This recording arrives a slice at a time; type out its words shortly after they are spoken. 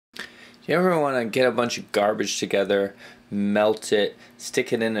Do you ever want to get a bunch of garbage together, melt it,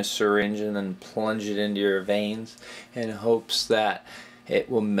 stick it in a syringe, and then plunge it into your veins in hopes that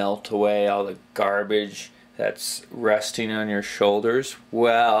it will melt away all the garbage that's resting on your shoulders?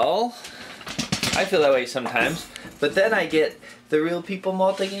 Well, I feel that way sometimes, but then I get the Real People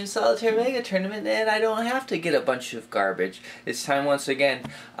Multi-Game Solitaire Mega Tournament and I don't have to get a bunch of garbage. It's time once again.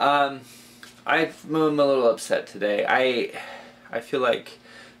 I'm a little upset today. I feel like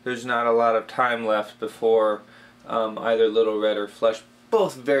there's not a lot of time left before either Little Red or Flesh,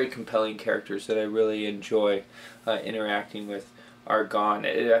 both very compelling characters that I really enjoy interacting with, are gone.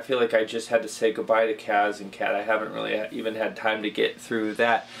 I feel like I just had to say goodbye to Kaz and Kat. I haven't really even had time to get through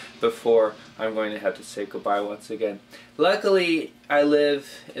that before I'm going to have to say goodbye once again. Luckily, I live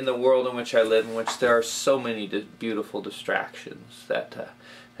in the world in which I live, in which there are so many beautiful distractions that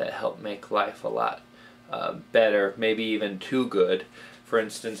help make life a lot better, maybe even too good. For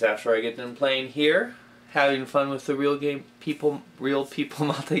instance, after I get done playing here, having fun with the Real People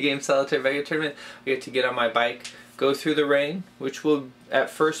Multi-Game Solitaire Mega Tournament, I get to get on my bike, go through the rain, which will at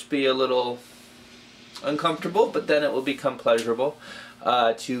first be a little uncomfortable, but then it will become pleasurable,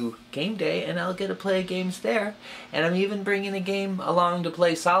 to game day, and I'll get to play games there. And I'm even bringing a game along to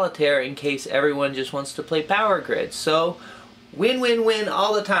play solitaire in case everyone just wants to play Power Grid. So, win-win-win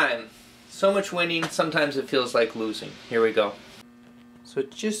all the time. So much winning, sometimes it feels like losing. Here we go. So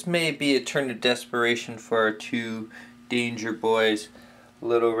it just may be a turn of desperation for our two danger boys,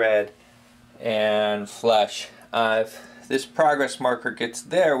 Little Red and Flesh. If this progress marker gets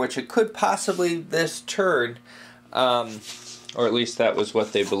there, which it could possibly this turn, or at least that was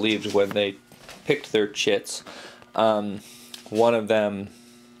what they believed when they picked their chits, one of them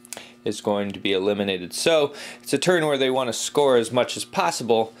is going to be eliminated. So it's a turn where they want to score as much as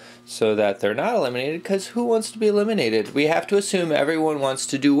possible so that they're not eliminated, because who wants to be eliminated? We have to assume everyone wants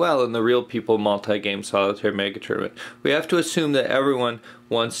to do well in the Real People Multi-Game Solitaire Mega Tournament. We have to assume that everyone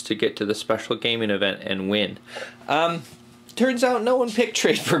wants to get to the special gaming event and win. Turns out no one picked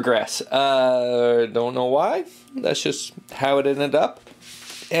Trade Progress. Don't know why. That's just how it ended up.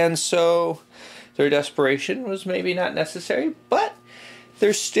 And so their desperation was maybe not necessary, but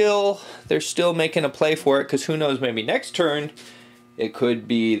they're still making a play for it, because who knows, maybe next turn it could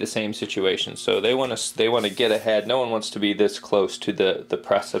be the same situation. So they want to get ahead. No one wants to be this close to the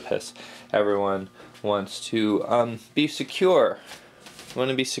precipice. Everyone wants to be secure. They want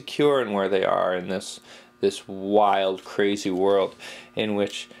to be secure in where they are in this wild, crazy world in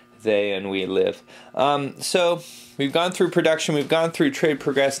which they and we live. So we've gone through production, we've gone through trade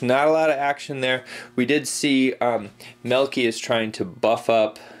progress, not a lot of action there. We did see Melky is trying to buff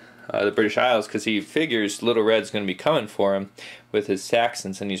up the British Isles because he figures Little Red's going to be coming for him with his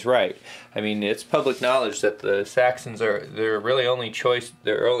Saxons, and he's right. I mean, it's public knowledge that the Saxons are their really only choice,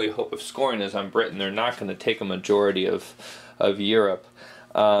 their only hope of scoring is on Britain. They're not going to take a majority of Europe.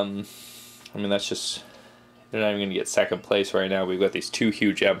 I mean, that's just, they're not even going to get second place right now. We've got these two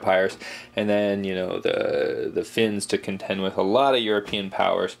huge empires, and then, you know, the Finns to contend with, a lot of European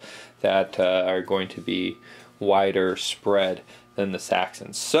powers that are going to be wider spread than the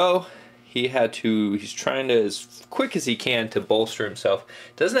Saxons. So he's trying to, as quick as he can, to bolster himself.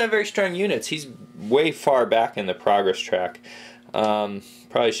 Doesn't have very strong units. He's way far back in the progress track.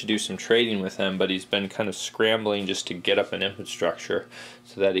 Probably should do some trading with him, but he's been kind of scrambling just to get up an infrastructure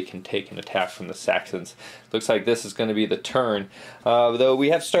so that he can take an attack from the Saxons. Looks like this is going to be the turn. Though we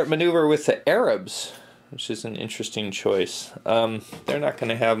have to start maneuver with the Arabs, which is an interesting choice. They're not going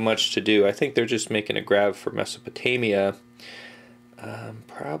to have much to do. I think they're just making a grab for Mesopotamia.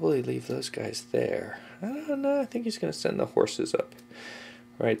 Probably leave those guys there. I don't know. I think he's going to send the horses up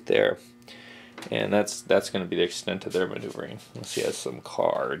right there. And that's going to be the extent of their maneuvering, unless he has some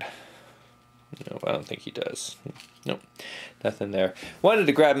card. No, I don't think he does. Nope, nothing there. Wanted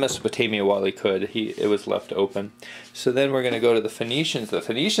to grab Mesopotamia while he could. It was left open. So then we're going to go to the Phoenicians. The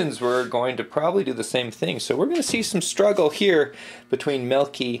Phoenicians were going to probably do the same thing. So we're going to see some struggle here between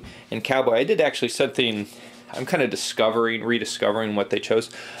Melky and Cowboy. I did actually something. I'm kind of rediscovering what they chose.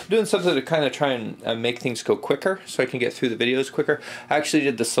 I'm doing something to kind of try and make things go quicker so I can get through the videos quicker. I actually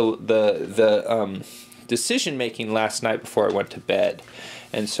did the decision making last night before I went to bed.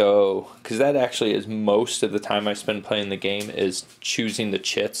 And so, because that actually is most of the time I spend playing the game, is choosing the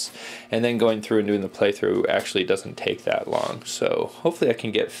chits, and then going through and doing the playthrough actually doesn't take that long. So hopefully I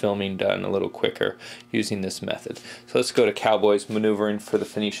can get filming done a little quicker using this method. So let's go to Cowboys maneuvering for the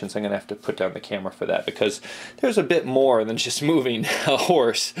Phoenicians. I'm going to have to put down the camera for that, because there's a bit more than just moving a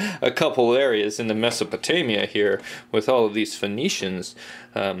horse a couple areas into Mesopotamia here with all of these Phoenicians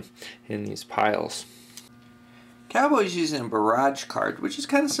in these piles. Cowboy's using a barrage card, which is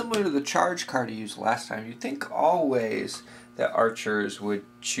kind of similar to the charge card he used last time. You'd think always that archers would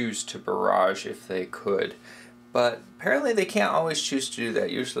choose to barrage if they could, but apparently they can't always choose to do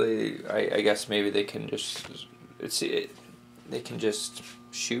that. Usually, I guess maybe they can just they can just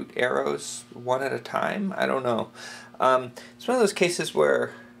shoot arrows one at a time. I don't know. It's one of those cases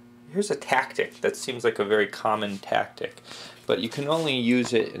where here's a tactic that seems like a very common tactic, but you can only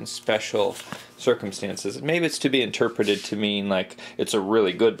use it in special circumstances. Maybe it's to be interpreted to mean like it's a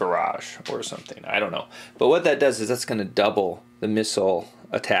really good barrage or something. I don't know. But what that does is that's going to double the missile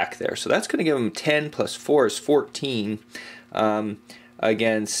attack there. So that's going to give him 10 plus 4 is 14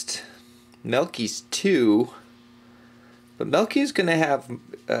 against Melky's 2. But Melky's going to have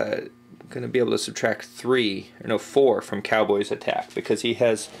going to be able to subtract 4 from Cowboy's attack because he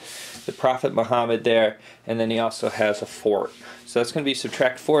has the Prophet Muhammad there, and then he also has a fort. So that's going to be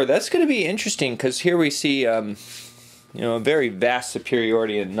subtract 4. That's going to be interesting because here we see a very vast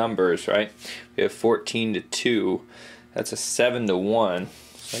superiority in numbers, right? We have 14 to 2. That's a 7 to 1.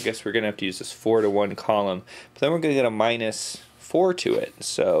 So I guess we're going to have to use this 4 to 1 column. But then we're going to get a minus 4 to it.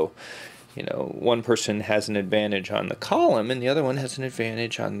 So, one person has an advantage on the column and the other one has an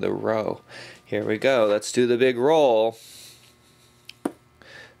advantage on the row. Here we go. Let's do the big roll.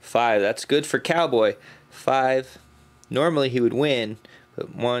 5. That's good for Cowboy. 5. Normally he would win,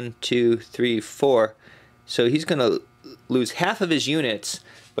 but 1, 2, 3, 4. So he's going to lose half of his units,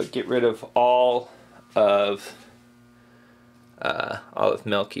 but get rid of all of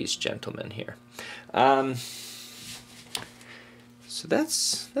Melky's gentlemen here. So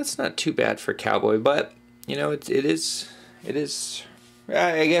that's not too bad for Cowboy, but it is.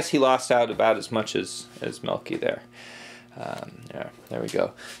 I guess he lost out about as much as Melky there. Yeah, there we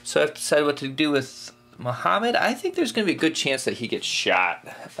go. So I've decided what to do with Muhammad. I think there's going to be a good chance that he gets shot.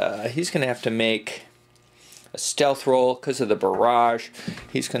 He's going to have to make a stealth roll because of the barrage.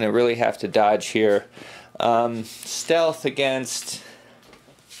 He's going to really have to dodge here. Stealth against,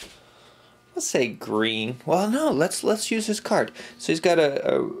 let's say green. Well, no, let's use his card. So he's got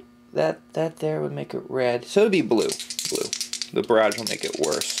that there would make it red. So it'll be blue. The barrage will make it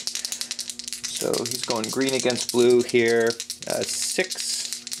worse. So he's going green against blue here.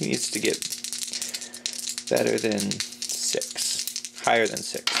 6. He needs to get better than 6. Higher than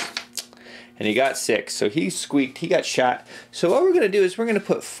 6. And he got 6. So he squeaked. He got shot. So what we're going to do is we're going to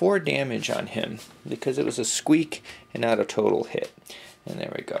put 4 damage on him because it was a squeak and not a total hit. And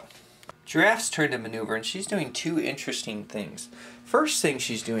there we go. Giraffe's turn to maneuver, and she's doing 2 interesting things. First thing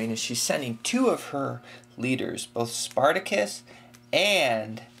she's doing is she's sending 2 of her leaders, both Spartacus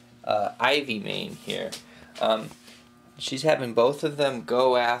and Ivy Mane here. She's having both of them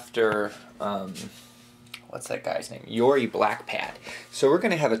go after, what's that guy's name? Yori Blackpad. So we're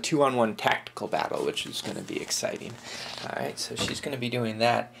going to have a 2-on-1 tactical battle, which is going to be exciting. Alright, so she's going to be doing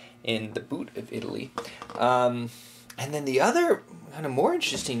that in the boot of Italy. And then the other kind of more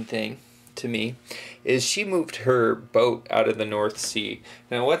interesting thing to me is she moved her boat out of the North Sea.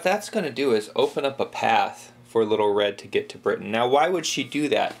 Now what that's going to do is open up a path for Little Red to get to Britain. Now why would she do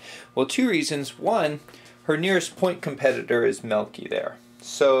that? Well, 2 reasons. One, her nearest point competitor is Melky there.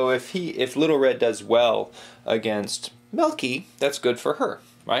 So if Little Red does well against Melky, that's good for her,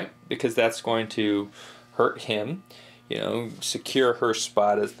 right? Because that's going to hurt him, secure her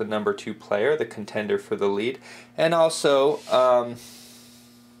spot as the number 2 player, the contender for the lead. And also,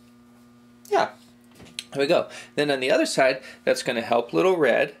 yeah, there we go. Then on the other side, that's going to help Little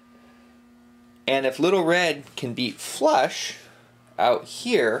Red. And if Little Red can beat Flush out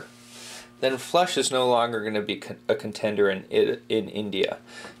here, then Flush is no longer going to be a contender in India.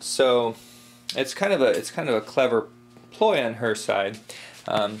 So it's kind of a clever ploy on her side,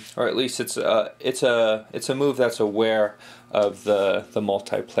 or at least it's a move that's aware of the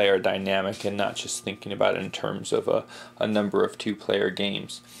multiplayer dynamic and not just thinking about it in terms of a number of 2-player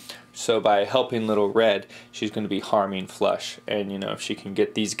games. So by helping Little Red, she's going to be harming Flush, and if she can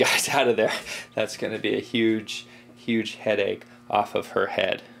get these guys out of there, that's going to be a huge headache off of her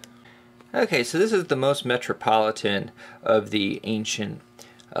head. Okay, so this is the most metropolitan of the ancient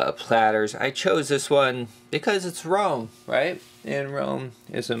platters. I chose this one because it's Rome, right? And Rome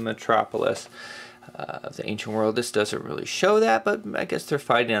is a metropolis of the ancient world. This doesn't really show that, but I guess they're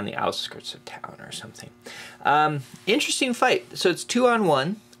fighting on the outskirts of town or something. Interesting fight. So it's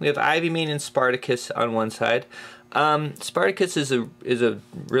 2-on-1. We have Ivy Mane and Spartacus on one side. Spartacus is a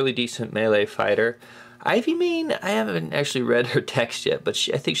really decent melee fighter. Ivy Mane, I haven't actually read her text yet, but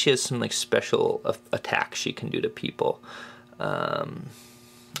I think she has some special attacks she can do to people. I'll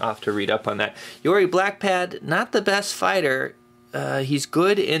have to read up on that. Yori Blackpad, not the best fighter. he's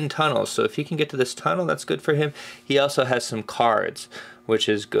good in tunnels, so if he can get to this tunnel, that's good for him. He also has some cards, which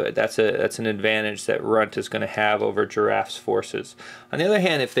is good. That's an advantage that Runt is going to have over Giraffe's forces. On the other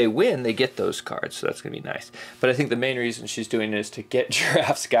hand, if they win, they get those cards, so that's going to be nice. But I think the main reason she's doing it is to get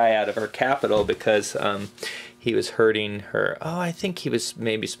Giraffe's guy out of her capital, because he was hurting her. Oh, I think he was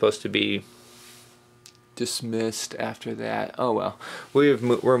maybe supposed to be dismissed after that. Oh well,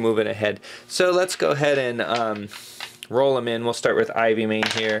 we're moving ahead. So let's go ahead and roll him in. We'll start with Ivy Mane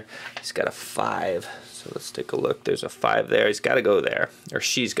here. He's got a 5. So let's take a look. There's a 5 there. He's got to go there. Or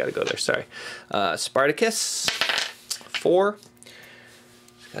she's got to go there, sorry. Spartacus, 4.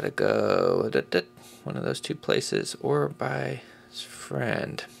 He's got to go one of those 2 places or by his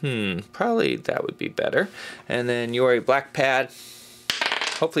friend. Probably that would be better. And then Yori Blackpad.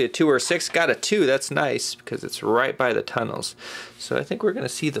 Hopefully a 2 or a 6. Got a 2. That's nice because it's right by the tunnels. So I think we're going to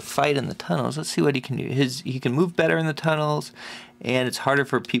see the fight in the tunnels. Let's see what he can do. He can move better in the tunnels, and it's harder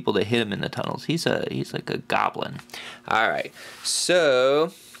for people to hit him in the tunnels. He's like a goblin. All right.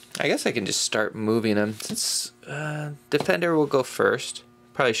 So I guess I can just start moving him. Since defender will go first.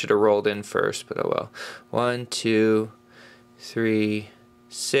 Probably should have rolled in first, but oh well. 1, 2, 3,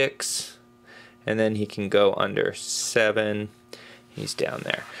 6, and then he can go under 7. He's down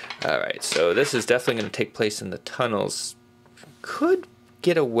there. Alright, so this is definitely going to take place in the tunnels. Could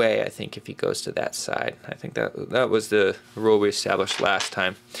get away, I think, if he goes to that side. I think that was the rule we established last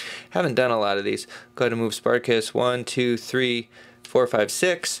time. Haven't done a lot of these. Go ahead and move Spartacus. 1, 2, 3, 4, 5,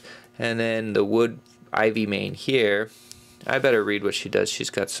 6. And then the wood Ivy Mane here. I better read what she does. She's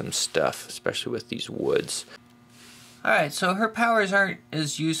got some stuff, especially with these woods. Alright, so her powers aren't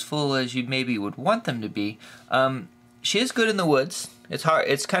as useful as you maybe would want them to be. She is good in the woods. It's hard.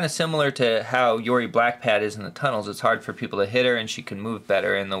 It's kind of similar to how Yori Blackpad is in the tunnels. It's hard for people to hit her, and she can move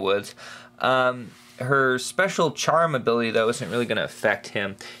better in the woods. Her special charm ability, though, isn't really going to affect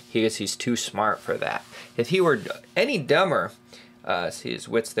him because he's too smart for that. If he were any dumber, see his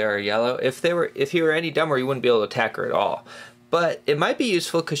wits there are yellow. If he were any dumber, he wouldn't be able to attack her at all. But it might be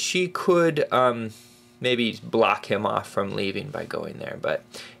useful because she could maybe block him off from leaving by going there. But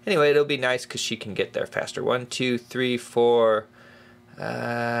anyway, it'll be nice because she can get there faster. 1, 2, 3, 4.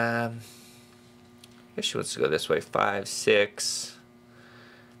 I guess she wants to go this way. 5, 6.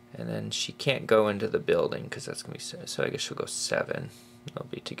 And then she can't go into the building because that's going to be 7. So I guess she'll go 7. They'll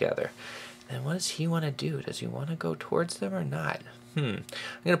be together. And what does he want to do? Does he want to go towards them or not? I'm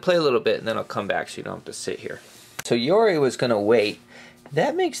going to play a little bit and then I'll come back so you don't have to sit here. So Yori was going to wait.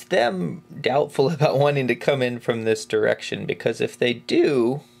 That makes them doubtful about wanting to come in from this direction, because if they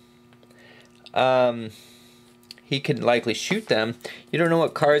do, he could likely shoot them. You don't know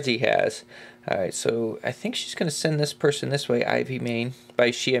what cards he has. Alright, so I think she's going to send this person this way, Ivy Mane.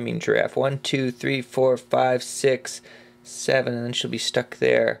 By she, I mean Giraffe. 1, 2, 3, 4, 5, 6, 7, and then she'll be stuck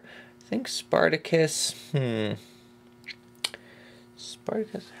there. I think Spartacus,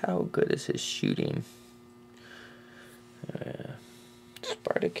 Spartacus, how good is his shooting?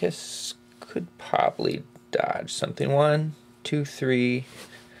 Spartacus could probably dodge something. 1, 2, 3.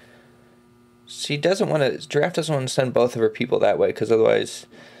 She doesn't want to. Giraffe doesn't want to send both of her people that way because otherwise,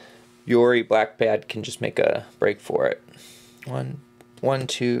 Yori Blackpad can just make a break for it. 1,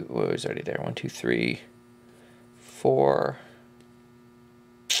 2. Oh, he's already there. 1, 2, 3, 4.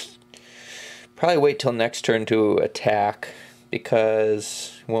 Probably wait till next turn to attack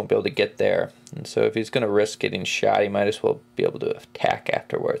because he won't be able to get there. And so if he's going to risk getting shot, he might as well be able to attack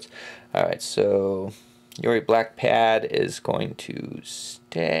afterwards. Alright, so Yori Blackpad is going to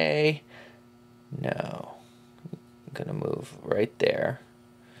stay. No. I'm going to move right there.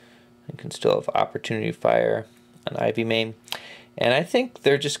 You can still have opportunity fire on Ivy Mane. And I think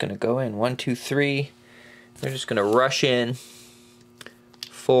they're just going to go in. 1, 2, 3. They're just going to rush in.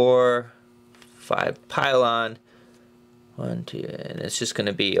 4, 5 pylon. 1, 2, and it's just going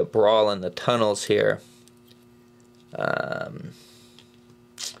to be a brawl in the tunnels here.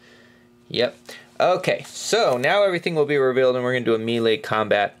 Yep. Okay, so now everything will be revealed and we're going to do a melee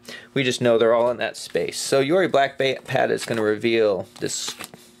combat. We just know they're all in that space. So Yori Blackpad is going to reveal this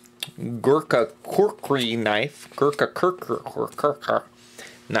Gurkha Kurkri knife. Gurkha Kurkha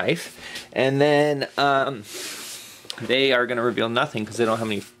knife. And then they are going to reveal nothing because they don't have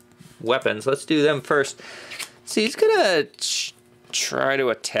any weapons. Let's do them first. See, he's going to try to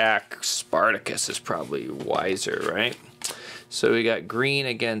attack Spartacus is probably wiser, right? So we got green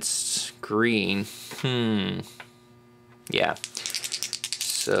against green. Yeah.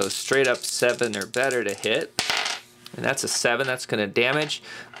 So straight up 7 or better to hit. And that's a 7. That's going to damage.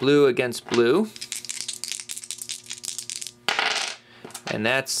 Blue against blue. And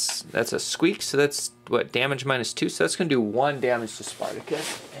that's a squeak, so that's what, damage -2, so that's gonna do 1 damage to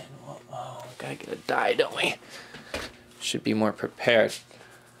Spartacus. And oh, we gotta get a die, don't we? Should be more prepared.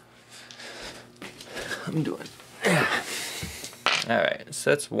 I'm doing. Alright, so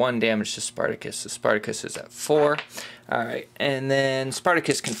that's 1 damage to Spartacus. So Spartacus is at 4. Alright, and then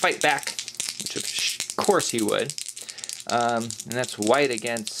Spartacus can fight back, which of course he would. And that's white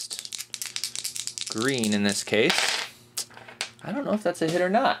against green in this case. I don't know if that's a hit or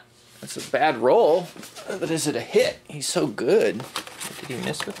not. That's a bad roll, but is it a hit? He's so good. Did he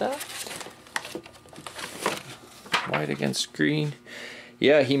miss with that? White against green.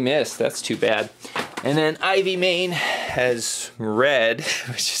 Yeah, he missed. That's too bad. And then Ivy Main has red,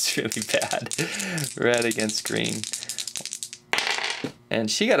 which is really bad. Red against green. And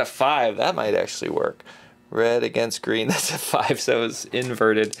she got a 5. That might actually work. Red against green, that's a 5, so it was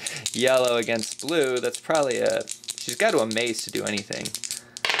inverted. Yellow against blue, that's probably a... She's got to amaze to do anything.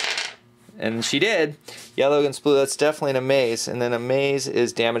 And she did. Yellow against blue, that's definitely an amaze. And then amaze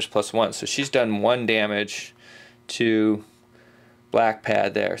is damage +1. So she's done 1 damage to Black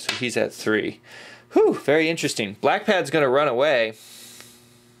Pad there. So he's at 3. Whew, very interesting. Black Pad's going to run away,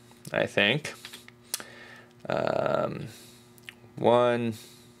 I think. 1,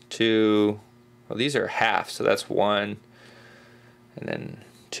 2... Well, these are half, so that's 1. And then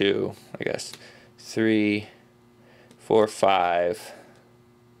 2, I guess. 3... 4, 5,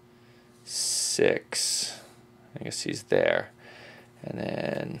 6. I guess he's there. And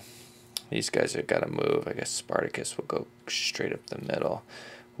then these guys have got to move. I guess Spartacus will go straight up the middle.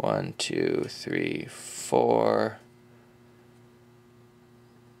 1, 2, 3, 4,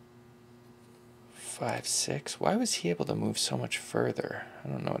 5, 6. Why was he able to move so much further? I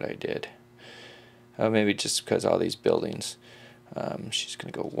don't know what I did. Oh, maybe just because all these buildings. She's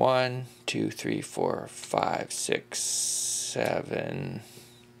going to go 1, 2, 3, 4, 5, 6, 7,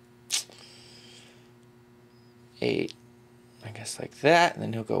 8. I guess like that. And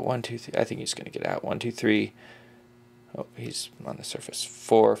then he'll go 1, 2, 3. I think he's going to get out. 1, 2, 3. Oh, he's on the surface.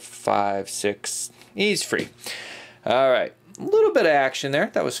 4, 5, 6. He's free. All right. A little bit of action there.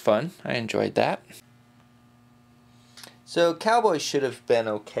 That was fun. I enjoyed that. So Cowboy should have been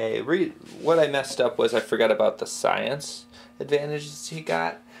okay. What I messed up was I forgot about the science advantages he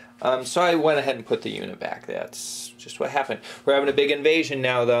got. So I went ahead and put the unit back. That's just what happened. We're having a big invasion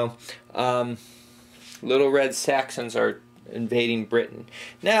now, though. Little Red Saxons are invading Britain.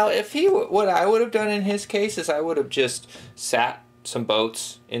 Now, if what I would have done in his case is I would have just sat some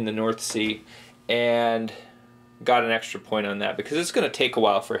boats in the North Sea and got an extra point on that, because it's going to take a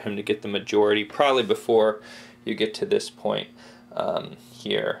while for him to get the majority, probably before you get to this point.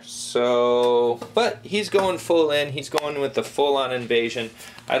 Here. So, but he's going full in. He's going with the full-on invasion.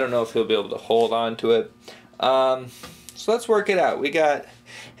 I don't know if he'll be able to hold on to it. So let's work it out. We got,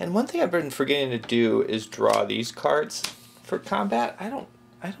 and one thing I've been forgetting to do is draw these cards for combat. I don't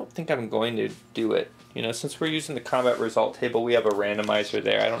think I'm going to do it. You know, since we're using the combat result table, we have a randomizer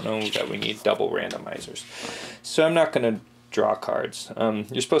there. I don't know that we need double randomizers. So I'm not going to draw cards.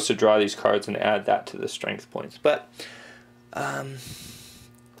 You're supposed to draw these cards and add that to the strength points. But I've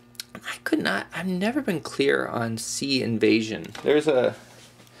never been clear on sea invasion. There's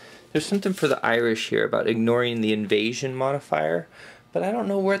something for the Irish here about ignoring the invasion modifier, but I don't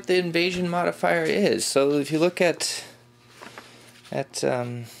know what the invasion modifier is. So if you look at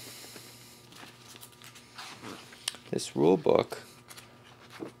this rule book,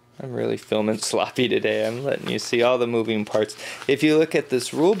 I'm really filming sloppy today. I'm letting you see all the moving parts. If you look at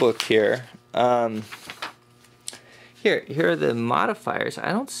this rule book here, here are the modifiers.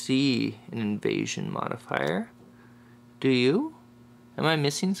 I don't see an invasion modifier. Do you? Am I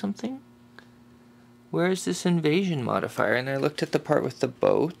missing something? Where is this invasion modifier? And I looked at the part with the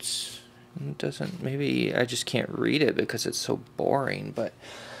boats. It doesn't, maybe I just can't read it because it's so boring. But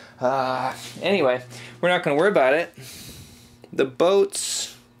anyway, we're not going to worry about it. The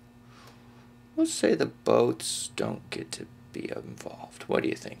boats, let's say the boats don't get to be involved. What do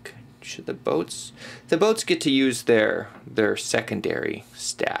you think? Should the boats get to use their secondary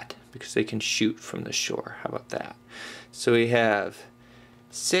stat because they can shoot from the shore. How about that? So we have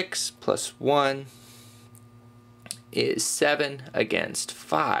 6 plus 1 is 7 against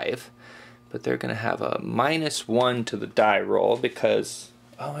 5, but they're going to have a -1 to the die roll because,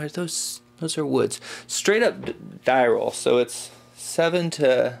 oh, are those are woods. Straight up die roll. So it's 7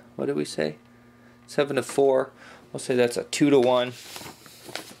 to, what did we say? 7 to 4. We'll say that's a 2 to 1.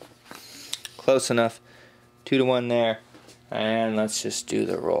 Close enough. 2 to 1 there. And let's just do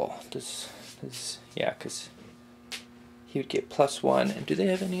the roll. Yeah, because he would get +1. And do they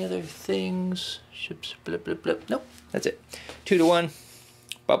have any other things? Ships, blip, blip, blip. Nope, that's it. 2 to 1.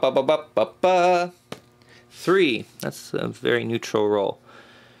 Ba ba ba ba ba ba. 3. That's a very neutral roll.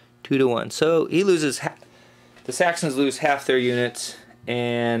 2 to 1. So he loses. The Saxons lose half their units,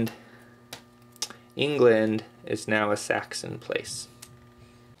 and England is now a Saxon place.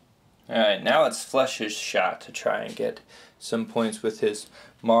 Alright, now it's Flush's shot to try and get some points with his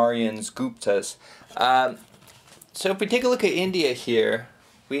Maryans Guptas. So if we take a look at India here,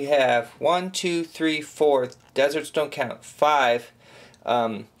 we have 1, 2, 3, 4, deserts don't count, 5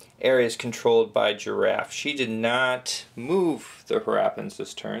 areas controlled by Giraffe. She did not move the Harappans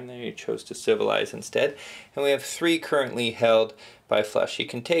this turn. They chose to civilize instead. And we have 3 currently held by Flush. He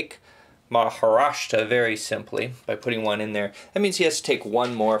can take Maharashtra very simply by putting 1 in there. That means he has to take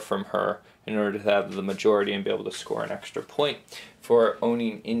 1 more from her in order to have the majority and be able to score an extra point for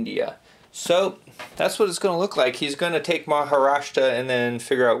owning India. So that's what it's going to look like. He's going to take Maharashtra and then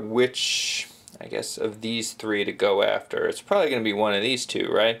figure out which, I guess, of these 3 to go after. It's probably going to be one of these 2,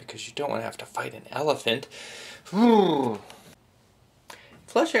 right? Because you don't want to have to fight an elephant. Flush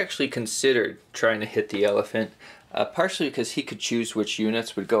actually considered trying to hit the elephant, partially because he could choose which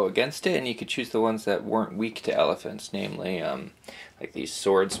units would go against it, and he could choose the ones that weren't weak to elephants, namely like these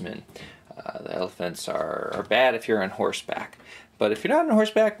swordsmen. The elephants are bad if you're on horseback. But if you're not on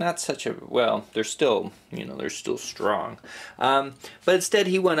horseback, not such a, well, they're still, they're still strong. But instead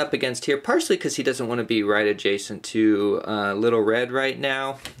he went up against here, partially because he doesn't want to be right adjacent to Little Red right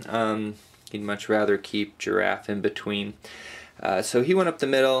now. He'd much rather keep Giraffe in between. So he went up the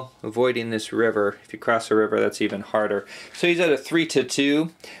middle, avoiding this river. If you cross a river, that's even harder. So he's at a 3 to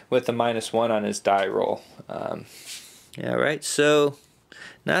 2 with a -1 on his die roll. Yeah, right, so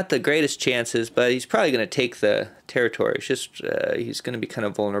not the greatest chances, but he's probably going to take the territory. It's just he's going to be kind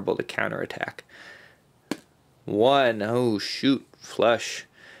of vulnerable to counterattack. 1, oh shoot, Flush.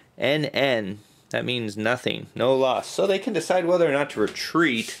 NN, that means nothing, no loss. So they can decide whether or not to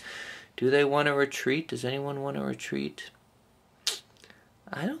retreat. Do they want to retreat? Does anyone want to retreat?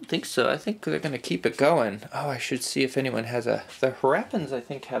 I don't think so. I think they're going to keep it going. Oh, I should see if anyone has a... The Harappans, I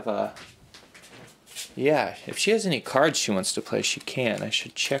think, have a... Yeah, if she has any cards she wants to play, she can. I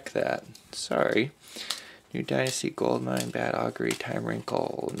should check that. Sorry. New Dynasty, Goldmine, Bad Augury, Time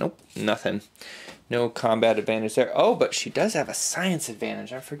Wrinkle. Nope, nothing. No combat advantage there. Oh, but she does have a science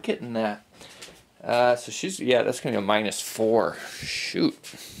advantage. I'm forgetting that. So she's... Yeah, that's going to be a -4. Shoot.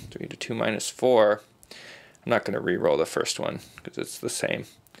 3 to 2 -4. I'm not going to re-roll the first one because it's the same.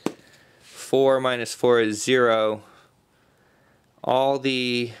 4 -4 is 0. All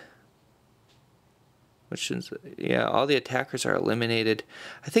the... all the attackers are eliminated.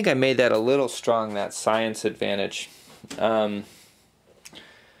 I think I made that a little strong, that science advantage. Just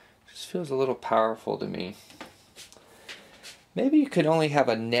feels a little powerful to me. Maybe you could only have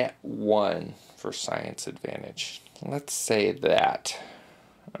a net 1 for science advantage. Let's say that.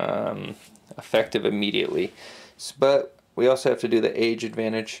 Effective immediately. But we also have to do the age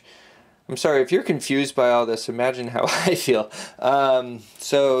advantage. I'm sorry, if you're confused by all this, imagine how I feel.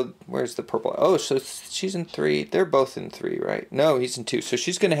 So, where's the purple? Oh, so she's in 3. They're both in 3, right? No, he's in 2. So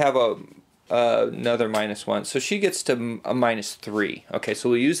she's going to have another -1. So she gets to a -3. Okay, so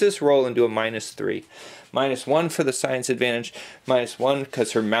we'll use this roll and do a -3. -1 for the science advantage, -1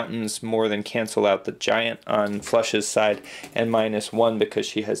 because her mountains more than cancel out the giant on Flush's side, and -1 because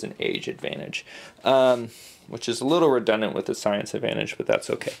she has an age advantage. Which is a little redundant with the science advantage, but that's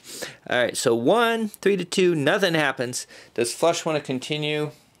okay. Alright, so 1, 3 to 2, nothing happens. Does Flush want to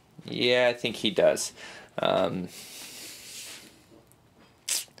continue? Yeah, I think he does. 5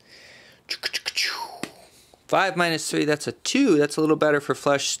 -3, that's a 2. That's a little better for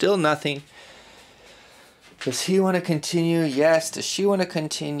Flush. Still nothing. Does he want to continue? Yes. Does she want to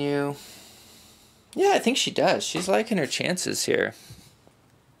continue? Yeah, I think she does. She's liking her chances here.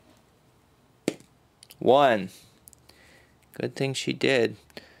 1. Good thing she did.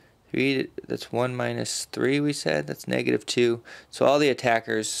 3, that's 1 -3 we said. That's -2. So all the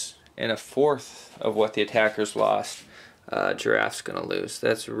attackers, and a fourth of what the attackers lost, Giraffe's going to lose.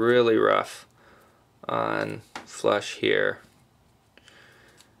 That's really rough on Flush here.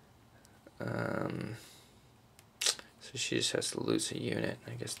 So she just has to lose a unit.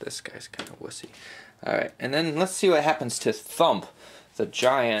 I guess this guy's kind of wussy. Alright, and then let's see what happens to Thump, the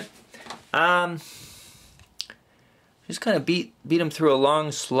giant. Just kind of beat him through a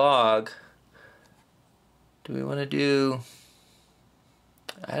long slog. Do we want to do...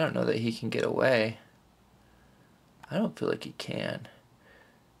 I don't know that he can get away. I don't feel like he can.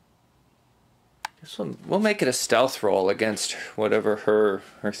 Guess we'll make it a stealth roll against whatever her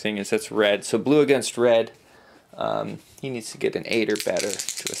thing is. That's red. So blue against red. He needs to get an 8 or better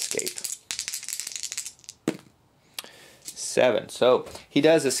to escape. 7. So he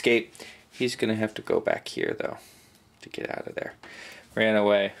does escape. He's going to have to go back here, though, to get out of there. Ran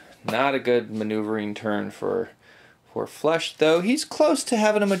away. Not a good maneuvering turn for Flush, though he's close to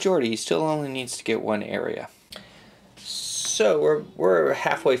having a majority. He still only needs to get 1 area. So we're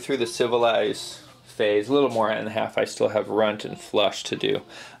halfway through the civilized phase, a little more than half. I still have Runt and Flush to do.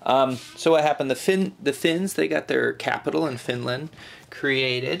 So what happened? The Finns, they got their capital in Finland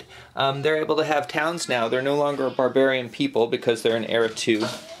created. They're able to have towns now. They're no longer a barbarian people because they're in Era 2.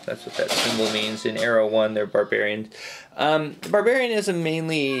 That's what that symbol means. In Era 1, they're barbarians. Barbarianism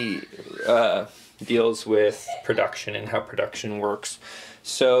mainly deals with production and how production works.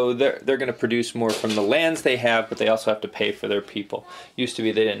 So they're going to produce more from the lands they have, but they also have to pay for their people. Used to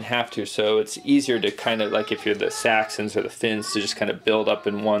be they didn't have to, so it's easier to kind of, like if you're the Saxons or the Finns, to just kind of build up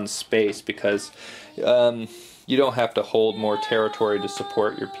in one space because you don't have to hold more territory to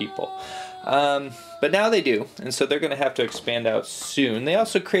support your people. But now they do, and so they're going to have to expand out soon. They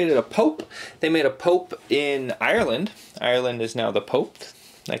also created a pope. They made a pope in Ireland. Ireland is now the pope.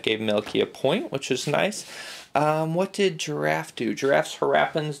 That gave Melky a point, which is nice. What did Giraffe do? Giraffe's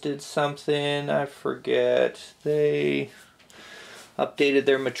Harappans did something. I forget. They updated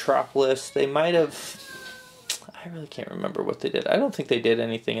their metropolis. They might have... I really can't remember what they did. I don't think they did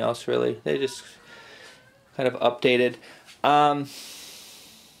anything else, really. They just kind of updated. Yeah,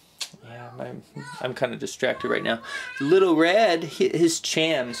 I'm kind of distracted right now. Little Red, his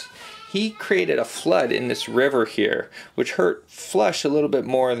Chams, he created a flood in this river here, which hurt Flush a little bit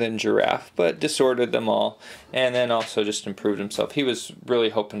more than Giraffe, but disordered them all, and then also just improved himself. He was really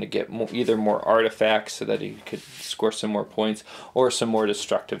hoping to get either more artifacts so that he could score some more points, or some more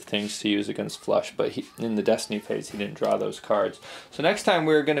destructive things to use against Flush, but in the Destiny phase he didn't draw those cards. So next time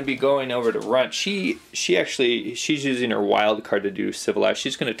we're going to be going over to Runt. She's using her wild card to do Civilized.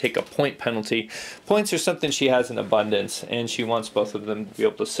 She's going to take a point penalty. Points are something she has in abundance, and she wants both of them to be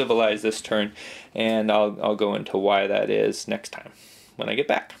able to civilize this turn, and I'll go into why that is next time when I get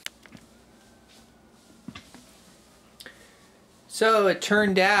back. So it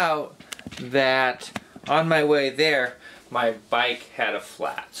turned out that on my way there, my bike had a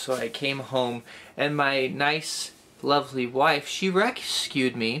flat. So I came home, and my nice, lovely wife, she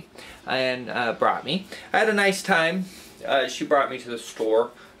rescued me and brought me. I had a nice time. She brought me to the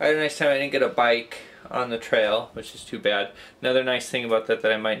store. I had a nice time. I didn't get a bike on the trail, which is too bad. Another nice thing about that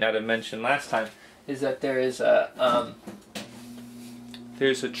I might not have mentioned last time is that there is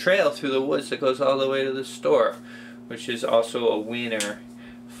there's a trail through the woods that goes all the way to the store, which is also a winner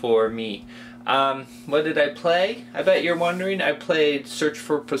for me. What did I play? I bet you're wondering. I played Search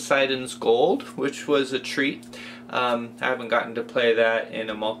for Poseidon's Gold, which was a treat. I haven't gotten to play that in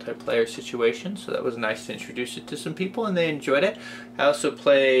a multiplayer situation, so that was nice to introduce it to some people, and they enjoyed it. I also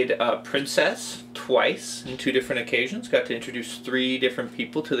played Princess twice in 2 different occasions. Got to introduce 3 different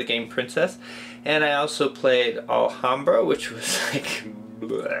people to the game Princess. And I also played Alhambra, which was like...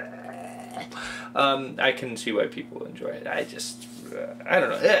 I can see why people enjoy it. I don't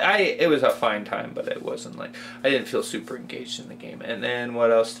know. It was a fine time, but it wasn't like... I didn't feel super engaged in the game. And then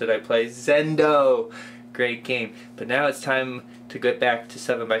what else did I play? Zendo! Great game. But now it's time to get back to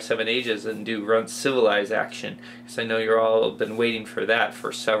 7x7 Ages and do Runt Civilized action, because I know you're all been waiting for that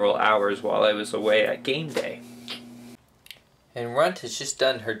for several hours while I was away at game day. And Runt has just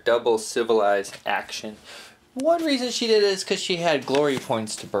done her double Civilized action. One reason she did it is because she had glory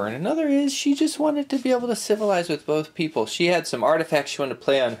points to burn. Another is she just wanted to be able to civilize with both people. She had some artifacts she wanted to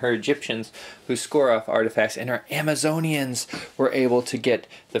play on her Egyptians who score off artifacts, and her Amazonians were able to get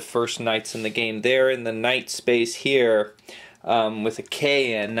the first knights in the game. They're in the knight space here with a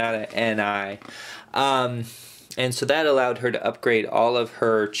K and not an N-I. And so that allowed her to upgrade all of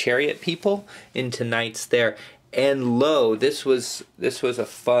her chariot people into knights there. And lo, this was a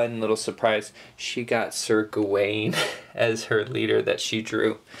fun little surprise. She got Sir Gawain as her leader that she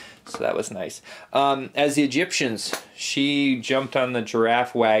drew. So that was nice. As the Egyptians, she jumped on the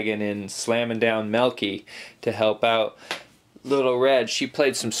giraffe wagon and slamming down Melky to help out Little Red. She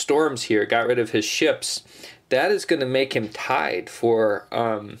played some storms here, got rid of his ships. That is going to make him tied for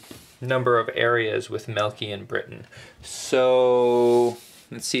number of areas with Melky in Britain. So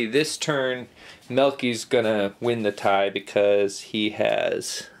let's see, this turn Melky's gonna win the tie because he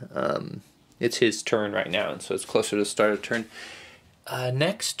has it's his turn right now, and so it's closer to start of turn.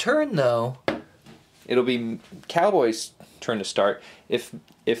 Next turn though, it'll be Cowboy's turn to start.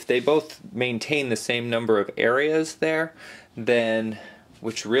 If they both maintain the same number of areas there, then,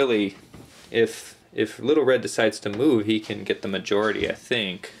 which really, if Little Red decides to move, he can get the majority, I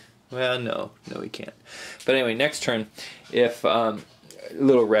think. Well, no he can't. But anyway, next turn, if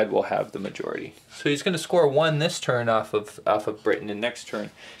Little Red will have the majority. So he's going to score 1 this turn off of Britain, and next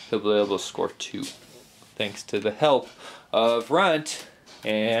turn he'll be able to score 2, thanks to the help of Runt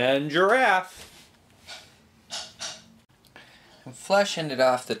and Giraffe. And Flush ended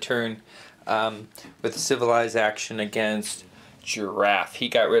off the turn with a civilized action against Giraffe. He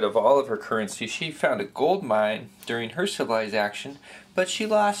got rid of all of her currency. She found a gold mine during her civilized action, but she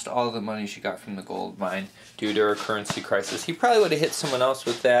lost all the money she got from the gold mine due to her currency crisis. He probably would have hit someone else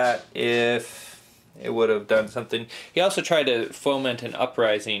with that if it would have done something. He also tried to foment an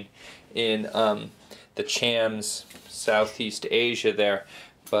uprising in the Chams, Southeast Asia there,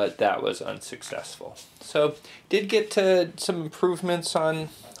 but that was unsuccessful. So did get to some improvements on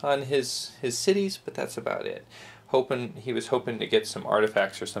his cities, but that's about it. He was hoping to get some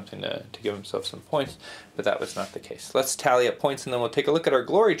artifacts or something to give himself some points, but that was not the case. Let's tally up points and then we'll take a look at our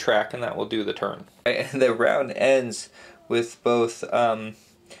glory track, and that will do the turn. And the round ends with both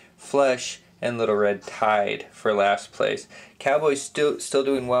Flush and Little Red tied for last place. Cowboy's still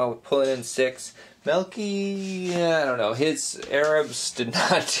doing well, pulling in 6. Melky, I don't know. His Arabs did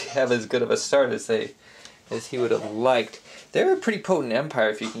not have as good of a start as he would have liked. They're a pretty potent empire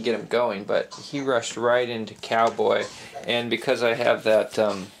if you can get him going, but he rushed right into Cowboy, and because I have that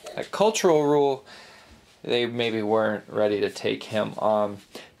cultural rule, they maybe weren't ready to take him on.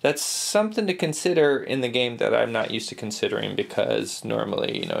 That's something to consider in the game that I'm not used to considering, because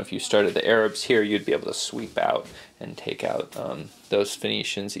normally, if you started the Arabs here, you'd be able to sweep out and take out those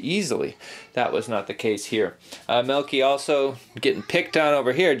Phoenicians easily. That was not the case here. Melky also getting picked on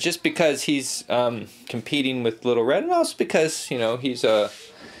over here just because he's competing with Little Red, and also because he's a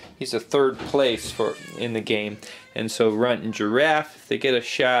 3rd place in the game, and so Runt and Giraffe, if they get a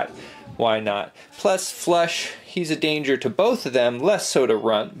shot, why not? Plus Flush, he's a danger to both of them, less so to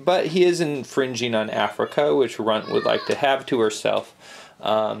Runt, but he is infringing on Africa, which Runt would like to have to herself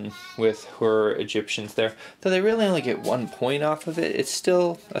with her Egyptians there. Though they really only get 1 point off of it, it's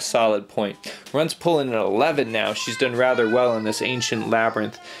still a solid point. Runt's pulling an 11 now. She's done rather well in this ancient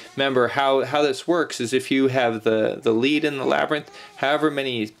labyrinth. Remember, how this works is if you have the lead in the labyrinth, however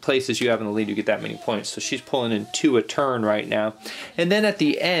many places you have in the lead, you get that many points. So she's pulling in 2 a turn right now. And then at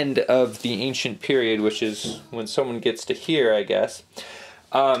the end of the ancient period, which is when someone gets to here, I guess,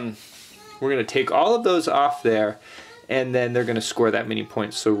 we're going to take all of those off there, and then they're going to score that many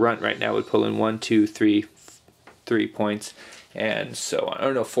points. So Runt right now would pull in 1, 2, 3 points, and so on.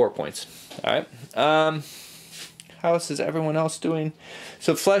 Oh no, 4 points. All right. How else is everyone else doing?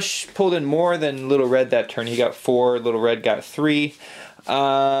 So Flush pulled in more than Little Red that turn. He got 4. Little Red got 3.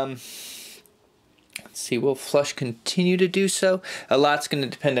 Let's see. Will Flush continue to do so? A lot's going to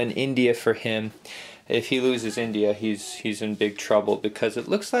depend on India for him. If he loses India, he's in big trouble, because it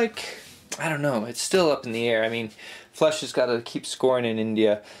looks like, I don't know, it's still up in the air. I mean, Flush has got to keep scoring in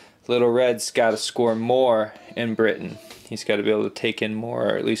India. Little Red's got to score more in Britain. He's got to be able to take in more,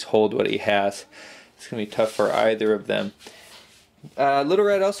 or at least hold what he has. It's going to be tough for either of them. Little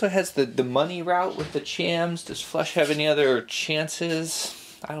Red also has the money route with the Chams. Does Flush have any other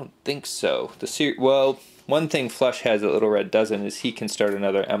chances? I don't think so. Well, one thing Flush has that Little Red doesn't is he can start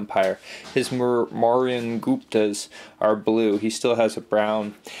another empire. His Mauryan Guptas are blue. He still has a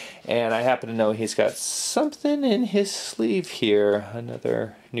brown. And I happen to know he's got something in his sleeve here,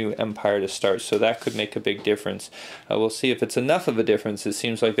 another new empire to start, so that could make a big difference. We'll see if it's enough of a difference. It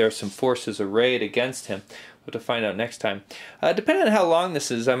seems like there are some forces arrayed against him. We'll have to find out next time. Depending on how long this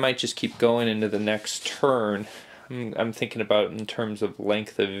is, I might just keep going into the next turn. I'm thinking about it in terms of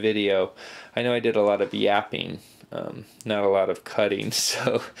length of video. I know I did a lot of yapping, not a lot of cutting,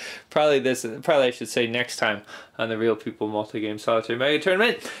 so probably I should say next time on the Real People Multi-Game Solitaire Mega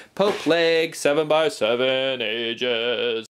Tournament, Pope Leg 7x7 Ages.